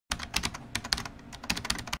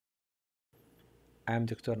I am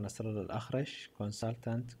د.نصرالله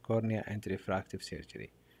consultant, cornea and refractive surgery.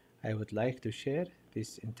 I would like to share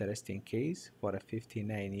this interesting case for a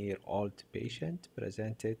 59-year-old patient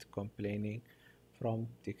presented complaining from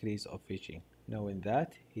decrease of vision, knowing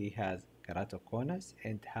that he has keratoconus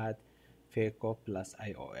and had phaco plus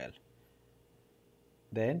IOL.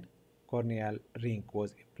 Then corneal ring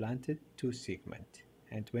was implanted 2 segment,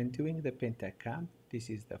 and when doing the pentacam, this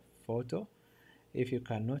is the photo. If you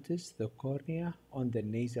can notice the cornea on the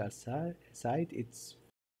nasal side, it's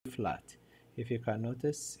flat. If you can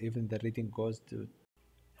notice, even the reading goes to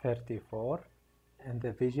 34, and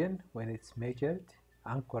the vision when it's measured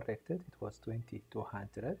uncorrected, it was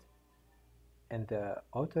 20/200, and the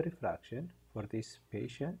auto refraction for this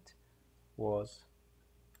patient was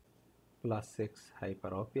 +6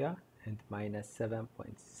 hyperopia and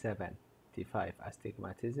 -7.75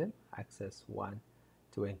 astigmatism, axis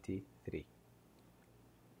 123.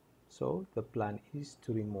 So the plan is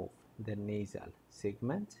to remove the nasal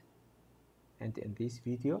segment, and in this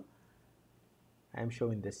video I am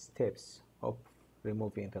showing the steps of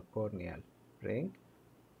removing the corneal ring.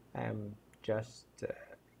 I am just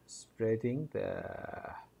spreading the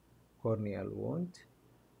corneal wound,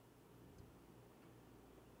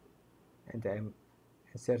 and I am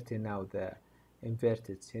inserting now the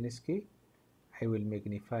inverted Sinsky. I will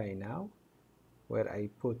magnify now where I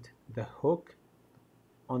put the hook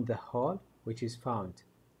on the hole which is found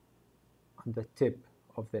on the tip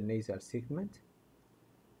of the nasal segment.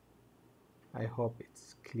 I hope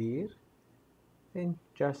it's clear. Then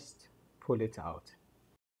just pull it out.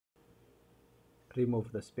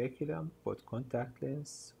 Remove the speculum, put contact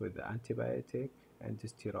lens with the antibiotic and the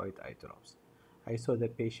steroid eye drops. I saw the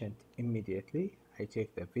patient immediately. I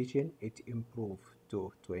checked the vision, it improved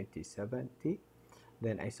to 20/70.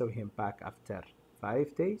 Then I saw him back after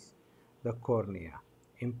 5 days. The cornea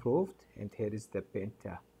improved, and here is the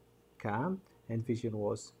pentacam, and vision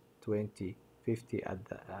was 20/50 at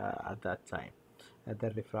that time.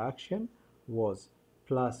 The refraction was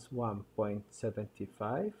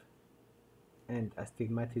 +1.75 and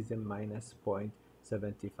astigmatism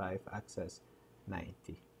 -0.75, axis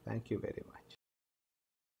 90. Thank you very much.